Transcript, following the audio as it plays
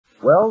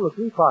Well, the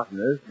three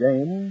partners,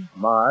 Jane,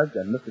 Marge,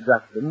 and Mr.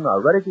 Jackson,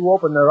 are ready to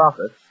open their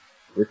office,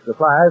 which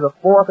supplies a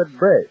fourth at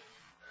bridge,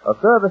 a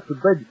service to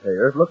bridge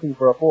players looking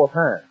for a fourth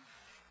hand.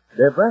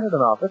 They've rented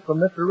an office from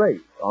Mr.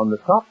 Race on the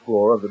top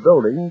floor of the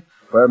building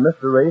where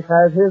Mr. Race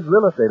has his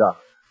real estate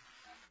office.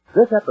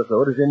 This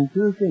episode is in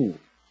two scenes,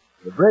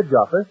 the bridge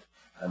office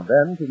and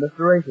then to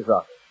Mr. Race's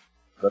office.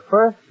 But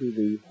first to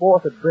the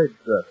fourth at bridge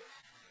service,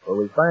 where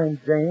we find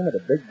Jane at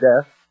a big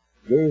desk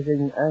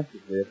gazing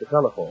anxiously at the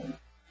telephone.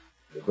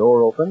 The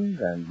door opens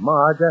and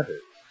Marge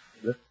enters.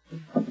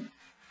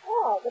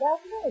 Oh, good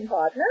afternoon,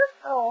 partner.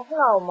 Oh,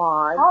 hello,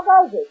 Marge. How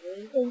goes it?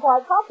 You seem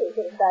quite comfy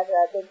sitting back at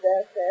that big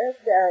desk there,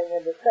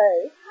 staring into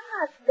space. I'm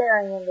not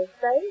staring into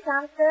space.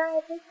 I'm staring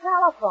at this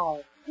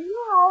telephone. Do you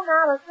know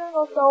not a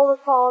single soul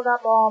has called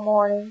up all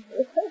morning?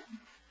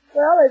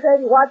 Well, they say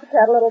if you watch the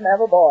kettle, it'll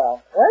never boil.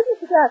 Where's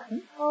Mr.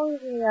 Jackson? Oh,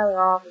 he's in the other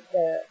office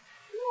there.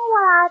 You know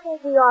what I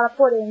think we ought to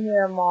put in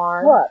here,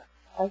 Marge? What?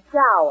 A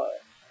shower.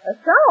 A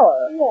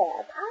shower?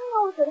 Yes. I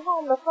notice at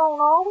home the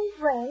phone always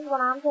rings when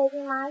I'm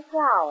taking my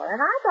shower,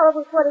 and I thought if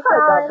we put a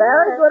shower in That's a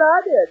very here... good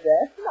idea,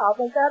 Jess. I'll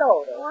think that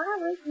over. Well,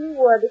 I wish you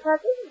would, because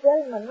this is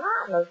getting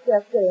monotonous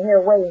just sitting here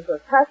waiting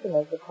for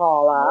customers to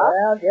call up.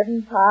 Well, give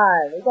him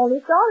time. We've only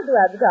started to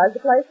advertise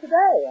the place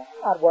today.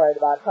 I'm not worried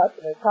about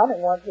customers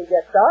coming once we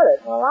get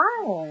started. Well, I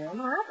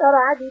am. I thought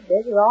I'd be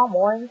busy all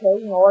morning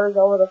taking orders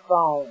over the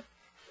phone.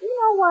 You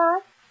know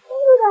what?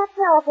 Maybe that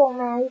telephone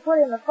man who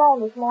put in the phone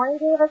this morning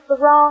gave us the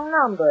wrong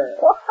number.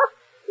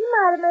 He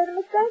might have made a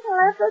mistake and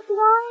left us the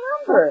wrong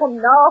number. Oh,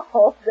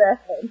 no,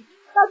 Jane.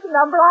 That's the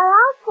number I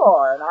asked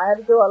for, and I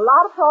had to do a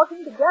lot of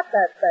talking to get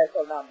that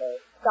special number.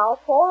 South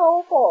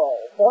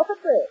 4040, 4th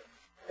and 5th.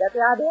 Get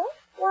the idea?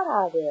 What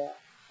idea?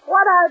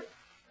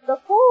 The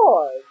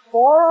 4s.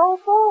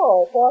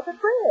 404, 4th and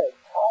 5th.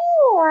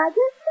 Oh, I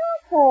just got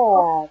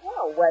that.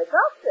 Well, wake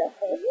up,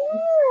 Jane.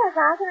 Yes,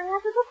 I can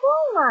answer the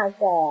phone like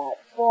that.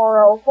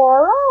 4040,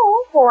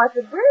 4th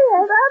and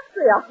 5th. That's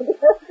the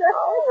idea, Jane.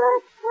 Oh,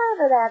 that's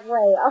clever that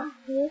way. Oh,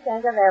 you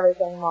think of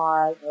everything,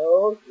 Marge.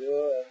 Oh,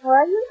 sure.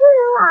 Well, you do.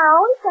 I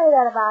always say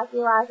that about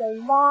you. I say,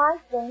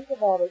 Marge thinks of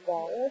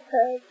everything.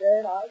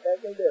 Jane, I bet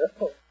you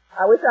do.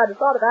 I wish I'd have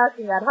thought of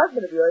asking that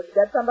husband of yours to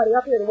get somebody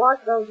up here to wash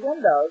those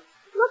windows.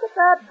 Look at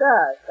that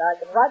dust. I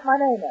can write my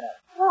name in it.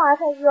 Well, I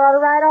think you ought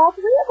to write all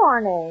three of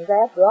our names.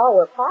 After all,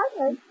 we're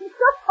partners.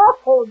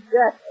 Oh,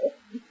 Jane.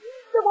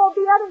 There won't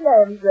be any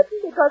names written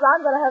because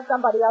I'm going to have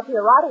somebody up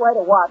here right away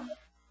to watch it.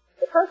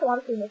 But first I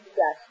want to see Mr.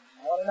 Jackson.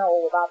 I want to know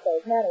about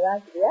those men who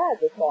answered the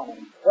ad this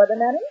morning. Were there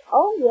many?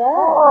 Oh, yeah.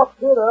 Oh,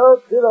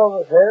 ditto,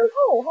 Miss Hale.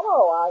 Oh, hello.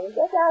 I was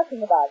just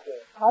asking about you.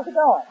 How's it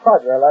going?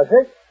 Quite well, I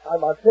think. I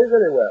might say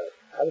very well.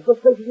 I was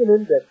just making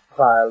an index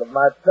file of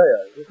my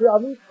players. You see,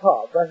 on each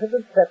part, I have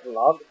them settled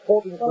on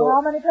according to... Well,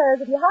 how many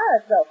players have you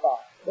hired so far?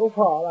 So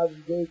far, I've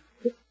engaged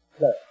 6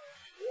 players.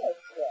 Yes,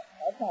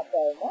 that's not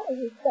very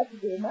many. You expect to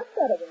do much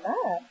better than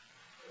that.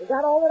 Is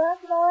that all that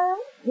answered our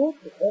ad? Yes,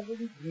 but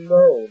heavens,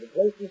 no. The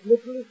place was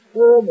literally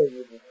swarming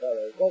with these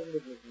fellows, wasn't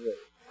it, Miss Hale?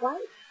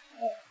 Right.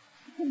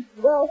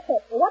 Well,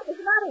 what was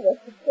the matter with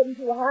you? Couldn't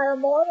you hire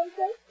more than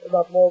 6?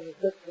 Not more than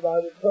 6 that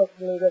I would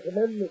personally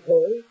recommend, Miss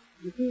Hale.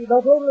 You see,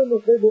 not only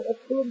must they be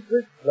excellent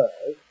bridge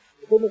players,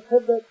 but they must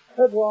have that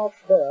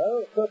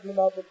savoir-faire, a certain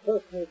amount of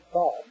personal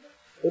charm.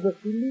 They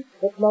must be neat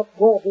but not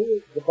gaudy,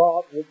 as the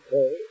bard would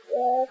say.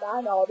 Yes,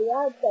 I know. The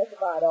ad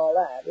specified all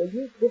that. Well,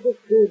 you took a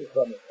shade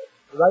from it.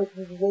 Right,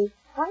 Mrs. Waite?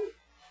 Right.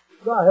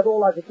 No, I had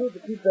all I could do to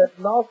keep that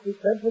nasty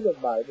temper of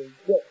mine in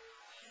check.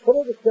 Some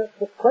of the chaps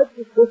were quite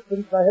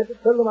persistent, and I had to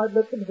tell them I'd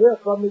let them hear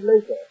from me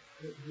later.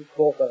 Of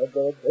course, I had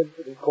no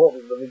intention of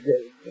calling them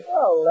again.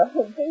 Well,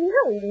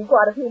 we need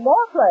quite a few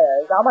more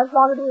players. How much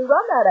longer do we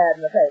run that ad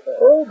in the paper?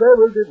 Oh, there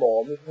will be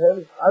more, Miss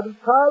Hale. I'm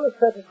entirely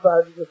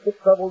satisfied with the 6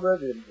 I've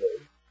already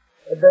engaged.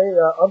 And they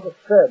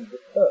understand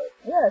the term.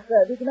 Yes,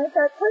 did you make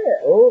that clear?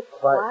 Oh,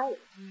 quite. Right.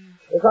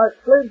 As I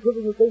explained to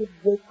them that they would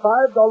pay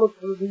 $5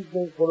 for an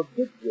evening for a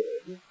big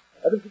game,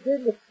 and if the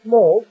game was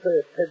small,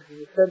 say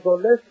at 10% or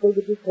less, they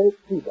would be paid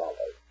 $2.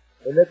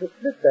 And they could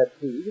split that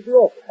fee with the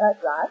office. That's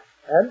right.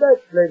 And I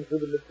explained to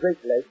them at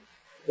great length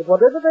that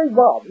whatever they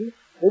won,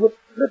 they would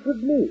split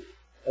with me.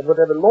 And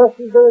whatever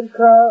losses they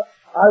incur,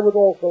 I would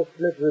also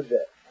split with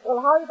them. Well,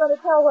 how are you going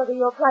to tell whether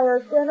your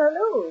players win or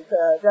lose?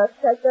 Just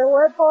take their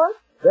word for it?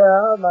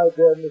 There, my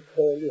dear Miss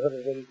Hale, you have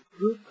a very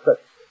shrewd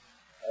question.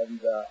 And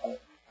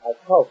I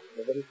couch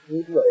in a very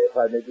shrewd way, if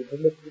I may be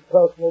permitted a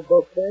personal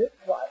bouquet.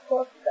 Why, of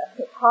course,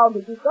 how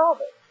did you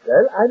solve it?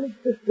 Well, I'm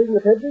insisting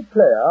that every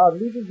player,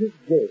 on leaving his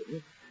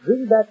game,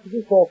 bring back to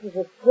this office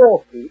a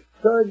score sheet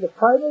showing the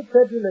final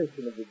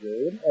tabulation of the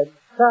game and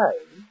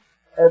signed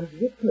and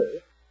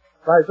witnessed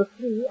by the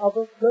 3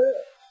 other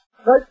players.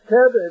 Quite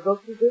clever,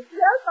 don't you think?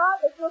 Yes, I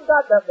think you've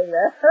got something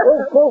there. Oh,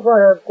 of course I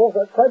have. Of course,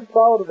 I'm quite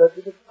proud of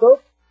it. It's so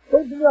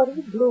came to me out of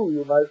the blue,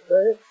 you might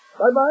say.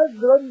 My mind's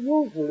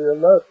unusually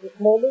alert this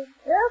morning.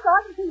 Yes,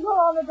 I can see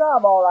you're on the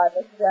job all right,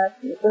 Mr.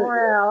 Jackson.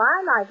 Well,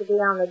 I'd like to be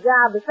on the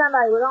job if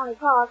somebody would only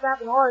call us up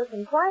and order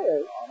some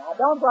players. Oh, now,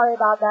 don't worry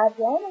about that,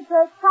 Jane. It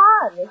takes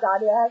time. This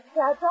idea has to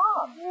catch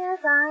on.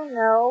 Yes, I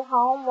know.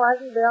 Home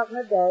wasn't built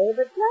in a day,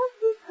 but just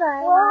the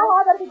same. Well,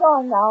 I better be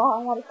going now.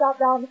 I want to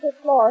stop down on the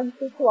 5th floor and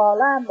speak to our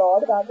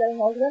landlord about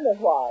getting those windows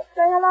washed.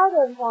 Say hello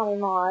to him for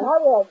me, Marge. I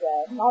will,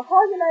 Jane. I'll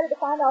call you later to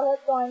find out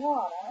what's going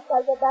on. I've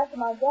got to get back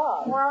to my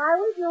job. Well, I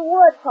wish you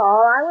would,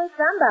 Paul. I wish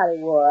somebody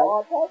would.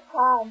 Oh, it takes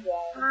time, Jane.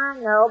 I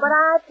know, but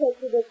I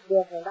pictured it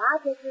different. I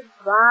pictured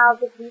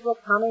crowds of people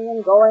coming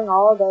and going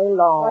all day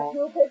long. What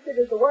you pictured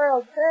is the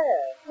World's Fair.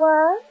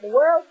 What? The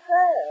World's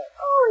Fair.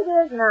 Oh, it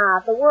is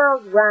not. The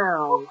world's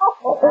round.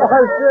 Oh,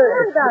 I see.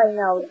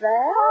 Everybody knows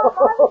that. Oh,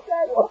 my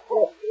mistake.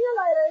 See you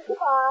later.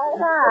 Goodbye.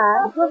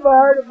 Bye.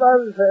 Goodbye,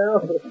 Mrs.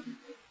 Hill.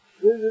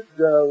 This is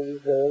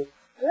Mrs. Hill.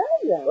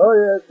 Brilliant. Oh,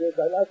 yes,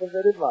 I like him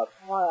very much.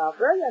 Well,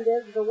 brilliant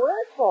is the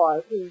word for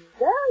it. He's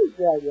very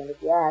brilliant,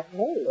 if you ask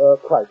me.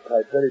 Quite,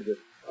 very good.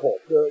 Of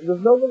course.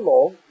 You've known him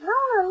long?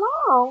 Not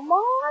long,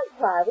 Marge.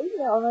 Why, we've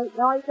known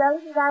each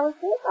other since I was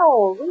 6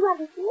 old. We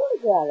went to school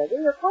together.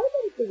 We were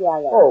playmates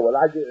together. Oh,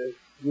 well,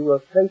 you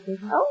were facing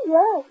him? Oh,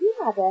 yes, he's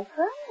my best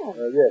friend.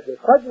 Yes,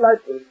 it's quite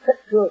delightful.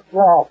 Impetuous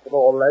laugh and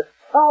all that.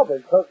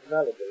 Charming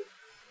personality.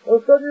 Well,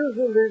 so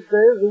usually these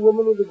days, a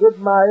woman with a good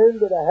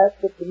mind and a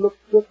hat that can look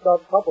just on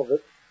top of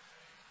it.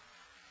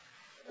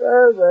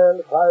 Well,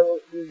 if I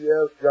was a few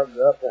years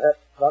younger,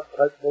 perhaps not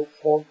quite so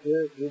faulty,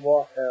 a few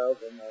more hair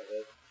than I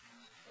had.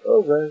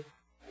 Oh, well,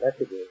 that's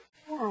it is.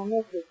 Why,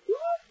 Mrs.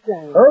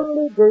 Jackson.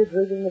 Only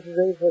daydreaming, Mrs.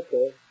 A.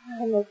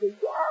 Why, Mrs.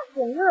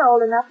 Jackson, you're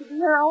old enough to be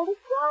her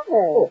oldest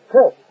brother. Oh, of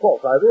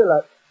course, I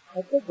realize.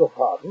 I beg your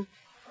pardon.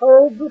 How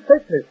old do you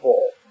take me for?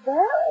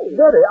 Very.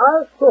 Very,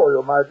 I assure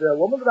you, my dear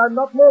woman, that I'm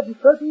not more than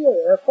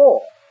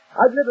 34.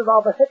 I've lived a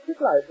rather hectic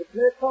life, which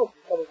may account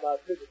for some of my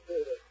biggest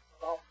failures.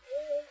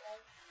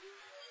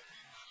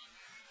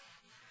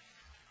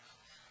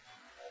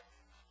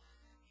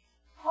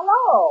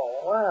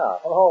 Hello. Well,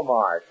 hello,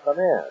 Marge. Come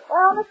in.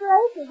 Well, Mr.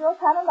 H, is your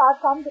tenant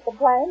I've come to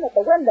complain that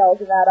the windows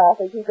in that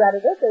office you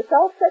rented us are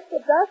so thick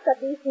with dust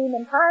that we seem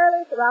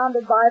entirely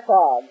surrounded by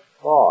fog.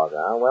 Fog,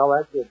 huh? Well,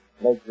 that should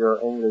make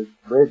your English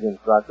bridge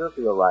instructor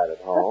feel right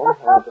at home.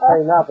 And to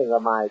say nothing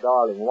of my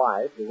darling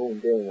wife, to whom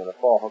being in a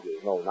fog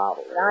is no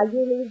novelty. Now,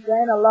 you leave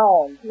Jane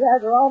alone. She has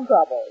her own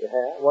troubles.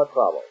 Yeah? What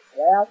trouble?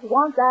 Well, she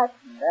wants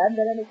action. There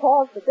hasn't been any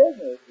calls for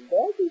business. And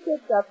there she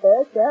sits up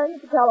there staring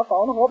at the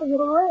telephone hoping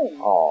it'll ring.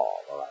 Oh,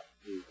 well, I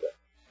see that.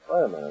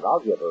 Wait a minute.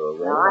 I'll give her a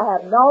ring. Now, I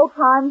have no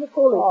time for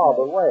foolishness. Oh,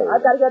 but wait.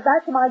 I've got to get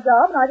back to my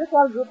job, and I just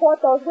wanted to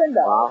report those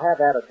windows. Well, I'll have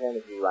that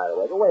attended to right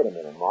away. But wait a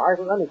minute,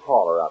 Marge. Let me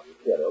call her up and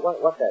get her. What's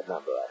that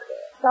number up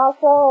there?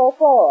 South 404.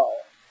 Oh,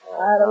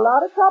 I had a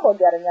lot of trouble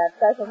getting that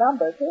special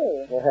number,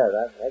 too. Yeah,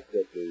 that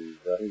should be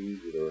very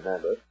easy to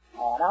remember.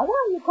 Oh, now, why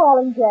are you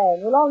calling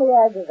Jane? You'll only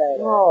aggravate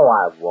her. No,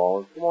 I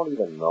won't. She won't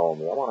even know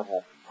me. I want to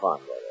have some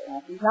fun with her. Now,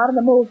 she's not in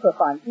the mood for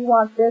fun. She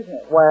wants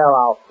business. Well,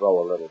 I'll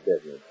throw a little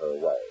business her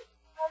way.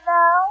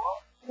 Hello?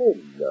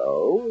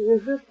 Hello.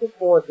 Is this the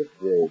 4th of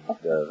Bridge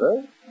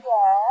service?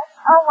 Yes.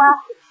 Oh, well,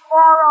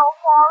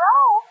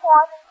 4040,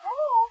 4th and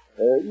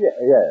 5th.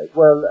 Yes.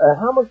 Well,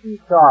 how much do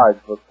you charge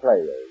for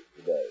players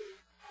today?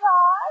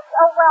 Charge?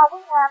 Oh, well,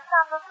 we have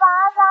some for $5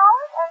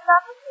 and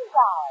some for $2.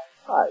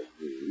 I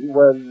see.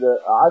 Well,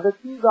 are the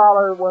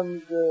 $2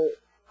 ones,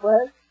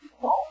 fresh?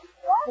 Oh,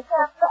 yes,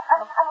 that's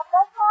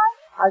right.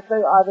 I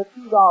say, are the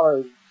 $2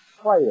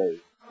 players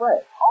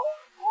fresh? Oh,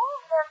 yes,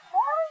 they're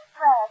very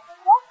fresh. We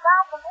just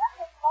got them in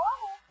this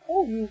morning.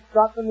 Oh, you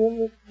got them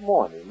in this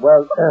morning.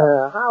 Well,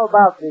 how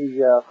about the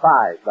 $5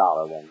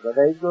 ones? Are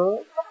they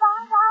good? The $5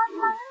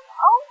 players?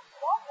 Oh,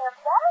 yes, they're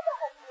better than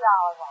the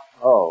 $2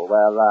 ones. Oh,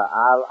 well,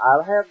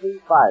 I'll have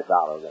the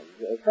 $5 ones.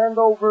 Send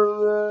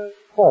over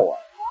 4.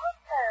 Yes,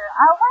 sir.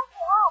 What's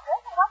the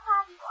address and what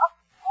time do you up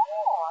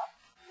for?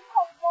 You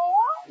say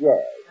 4?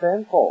 Yes,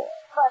 send 4.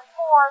 But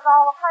 4 is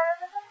all the players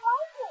that can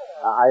play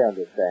here. I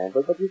understand,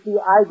 but you see,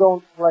 I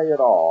don't play at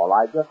all.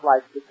 I just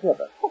like to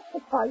kibble.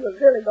 You're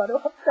really going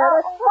to upset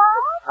us.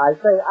 What? I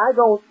say I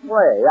don't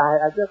play.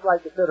 I just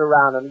like to sit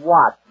around and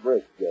watch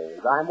bridge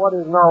games. I'm what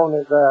is known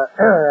as a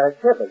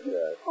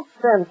kibbeter.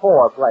 Send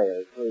 4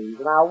 players, please,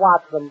 and I'll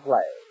watch them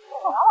play.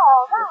 Well,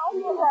 all right.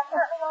 You have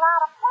certainly a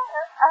lot of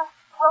players.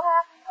 We'll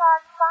have to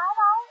charge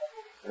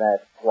 $5.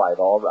 That's quite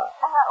all right.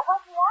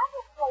 What's the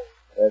address,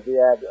 please? The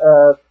ad,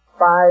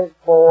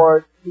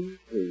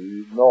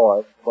 5423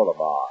 North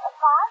Boulevard.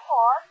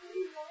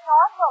 5423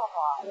 North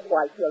Boulevard.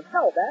 Why, she'll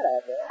know that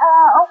address.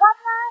 What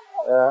time,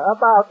 please?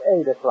 About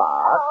 8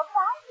 o'clock. Oh,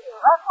 thank you.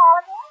 Call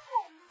again,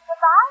 please.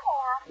 Goodbye,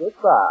 now.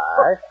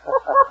 Goodbye.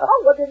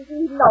 Well, didn't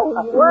you know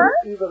who you were?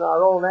 Even our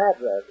own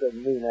address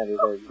didn't mean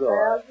anything good.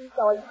 Well, she's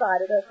so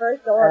excited. Her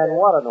first order. And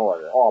what an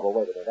order. Oh, but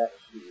wait a minute. That's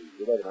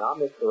easy. Wait a minute. I'll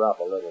mix her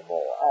up a little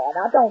more. Oh,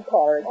 now don't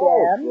call her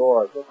again. Oh,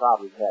 sure. She'll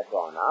probably catch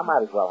on now. I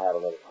might as well have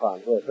a little fun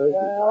with her.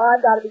 Well,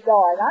 I've got to be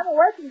going. I'm a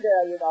working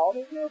girl, you know.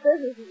 This new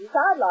business is a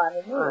sideline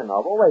with me. I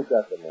know, but wait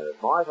just a minute,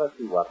 Marge. Let's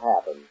see what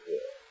happens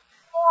here.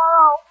 404,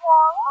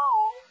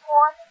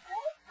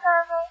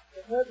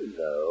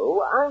 Hello.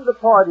 I'm the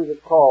party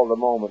that called a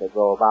moment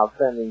ago about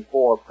sending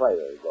 4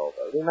 players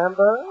over.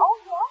 Remember? Oh,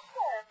 yes,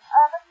 sir.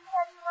 Mr.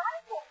 Teddy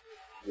Rankin.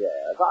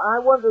 Yes. I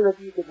wonder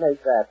if you could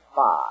make that 5.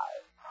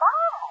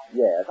 5?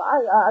 Yes.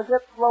 I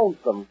get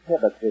lonesome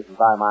pivot-sitting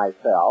by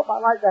myself.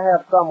 I like to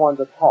have someone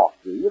to talk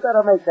to. You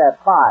better make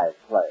that 5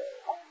 players.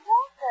 Yes,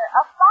 sir.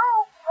 A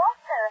 5, yes,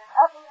 sir.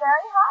 I'll be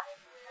very happy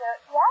to, sir.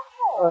 Yes,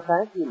 sir. Oh,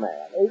 thank you,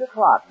 ma'am. 8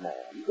 o'clock,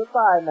 ma'am.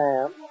 Goodbye,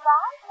 ma'am.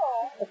 Goodbye,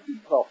 sir.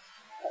 Oh,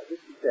 this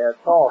is their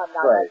talk Now,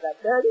 straight. that's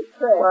a dirty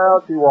trick.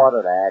 Well, she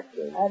wanted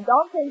action. And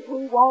don't think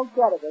we won't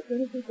get it as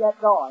soon as we get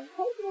going. It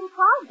takes a little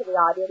time for the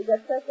idea to get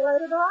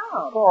circulated Of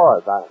around.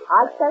 course, I I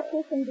understand. expect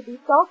this thing to be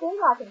so big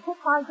I can quit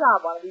my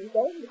job one of these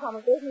days and become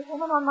a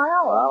businesswoman on my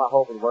own. Well, I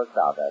hope it works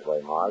out that way,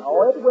 Marge.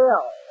 Oh, it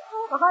will. I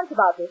have a hunch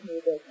about this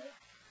new business.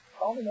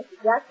 If only Mr.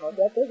 Jackson will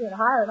get busy and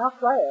hire enough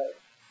players.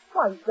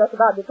 Well, he's just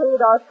about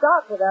depleted our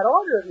stock with that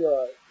order of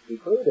yours.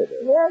 Depleted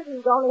it. Yes,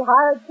 he's only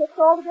hired 6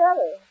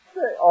 altogether.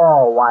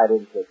 Oh, why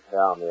didn't you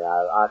tell me?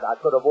 I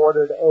could have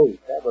ordered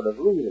 8. That would have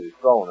really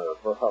thrown her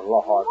for a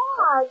loss.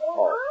 Why,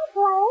 Oh. I'm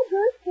glad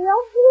you're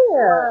still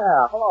here.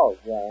 Yeah, hello,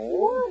 Jane.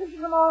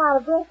 Yeah, I'm all out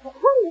of breath. What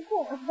do you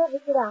think? Let me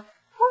sit down.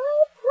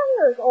 5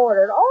 players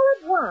ordered all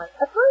at once.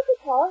 At first he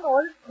called and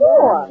ordered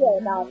 4. Okay,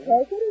 now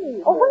take it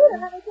easy. Oh, wait a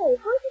minute, let me tell you.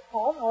 First he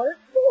called and ordered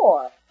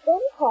 4. Then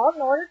he called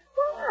and ordered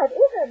 5.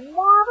 Isn't it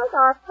marvelous?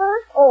 Our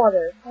first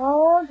order.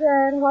 Oh,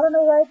 Jen, what an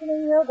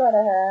awakening you're going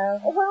to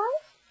have.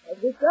 What? It's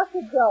just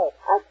a joke.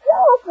 A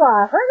joke?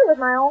 Why, I heard it with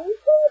my own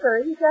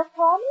receiver. He just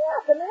called me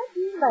up the minute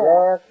you left.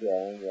 Yes,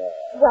 Jane, yes.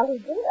 Well, he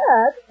did.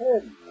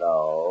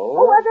 Hello.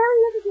 Oh, well, there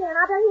he is again.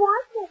 I'll tell you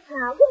watch this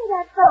now. Give me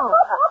that phone.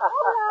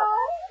 Hello?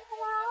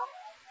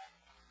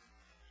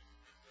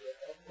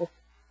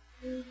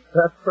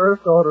 That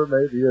first order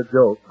may be a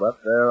joke, but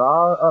there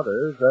are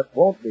others that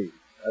won't be,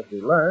 as we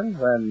learn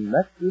when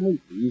next we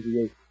meet the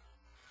Easy Ace